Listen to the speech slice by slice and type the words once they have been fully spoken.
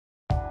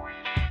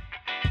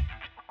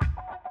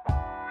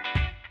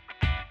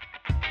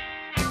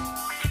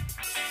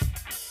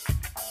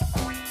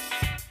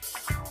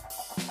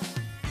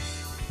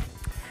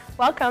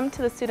Welcome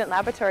to the Student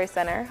Laboratory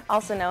Center,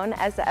 also known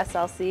as the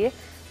SLC.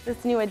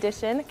 This new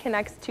addition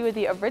connects two of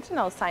the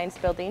original science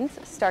buildings,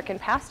 Stark and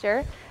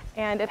Pasteur,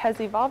 and it has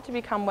evolved to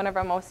become one of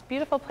our most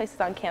beautiful places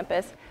on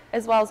campus,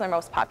 as well as our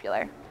most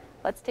popular.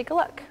 Let's take a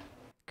look.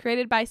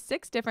 Created by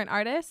 6 different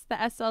artists, the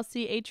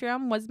SLC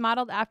atrium was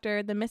modeled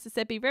after the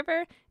Mississippi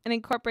River and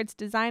incorporates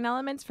design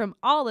elements from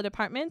all the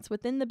departments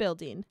within the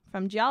building,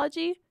 from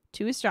geology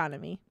to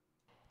astronomy.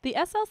 The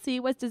SLC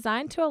was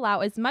designed to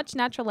allow as much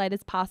natural light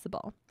as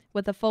possible,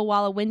 with a full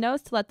wall of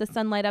windows to let the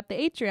sun light up the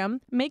atrium,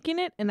 making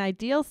it an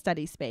ideal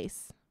study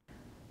space.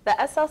 The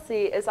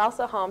SLC is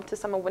also home to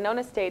some of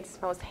Winona State's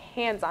most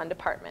hands-on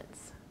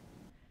departments.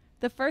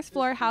 The first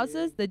floor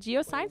houses the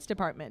Geoscience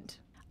Department.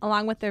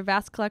 Along with their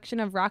vast collection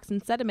of rocks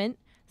and sediment,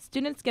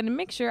 students get a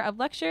mixture of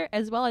lecture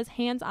as well as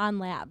hands-on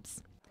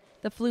labs.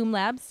 The Flume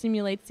Lab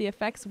simulates the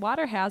effects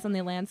water has on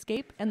the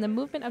landscape and the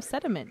movement of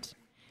sediment.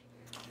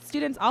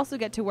 Students also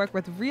get to work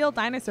with real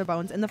dinosaur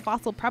bones in the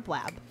Fossil Prep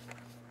Lab.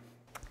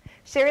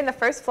 Sharing the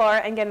first floor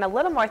and getting a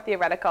little more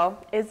theoretical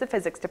is the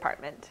Physics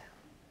Department.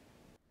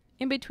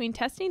 In between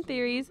testing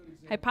theories,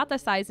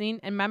 hypothesizing,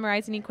 and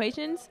memorizing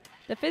equations,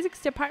 the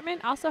Physics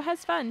Department also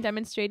has fun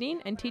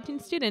demonstrating and teaching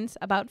students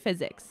about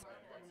physics.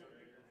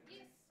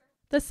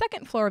 The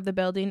second floor of the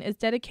building is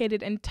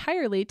dedicated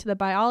entirely to the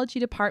Biology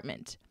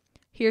Department.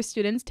 Here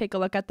students take a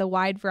look at the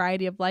wide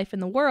variety of life in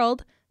the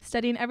world,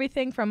 studying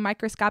everything from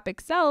microscopic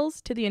cells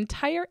to the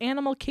entire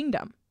animal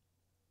kingdom.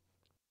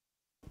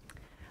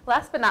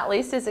 Last but not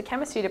least is the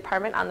Chemistry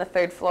Department on the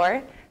 3rd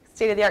floor.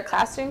 State-of-the-art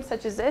classrooms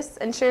such as this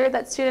ensure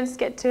that students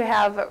get to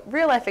have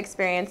real-life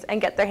experience and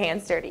get their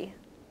hands dirty.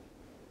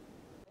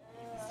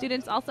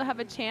 Students also have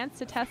a chance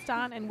to test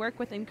on and work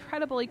with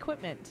incredible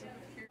equipment.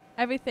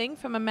 Everything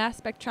from a mass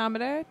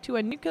spectrometer to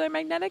a nuclear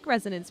magnetic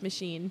resonance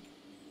machine.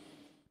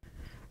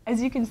 As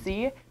you can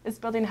see, this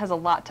building has a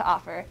lot to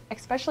offer,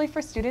 especially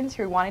for students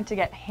who are wanting to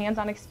get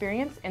hands-on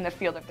experience in the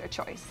field of their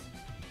choice.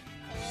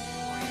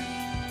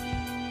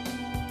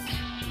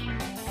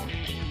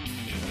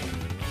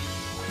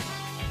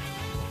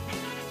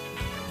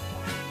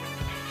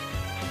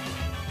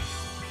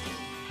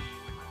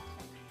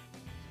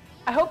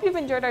 I hope you've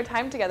enjoyed our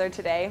time together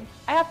today.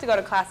 I have to go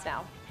to class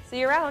now.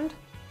 See you around.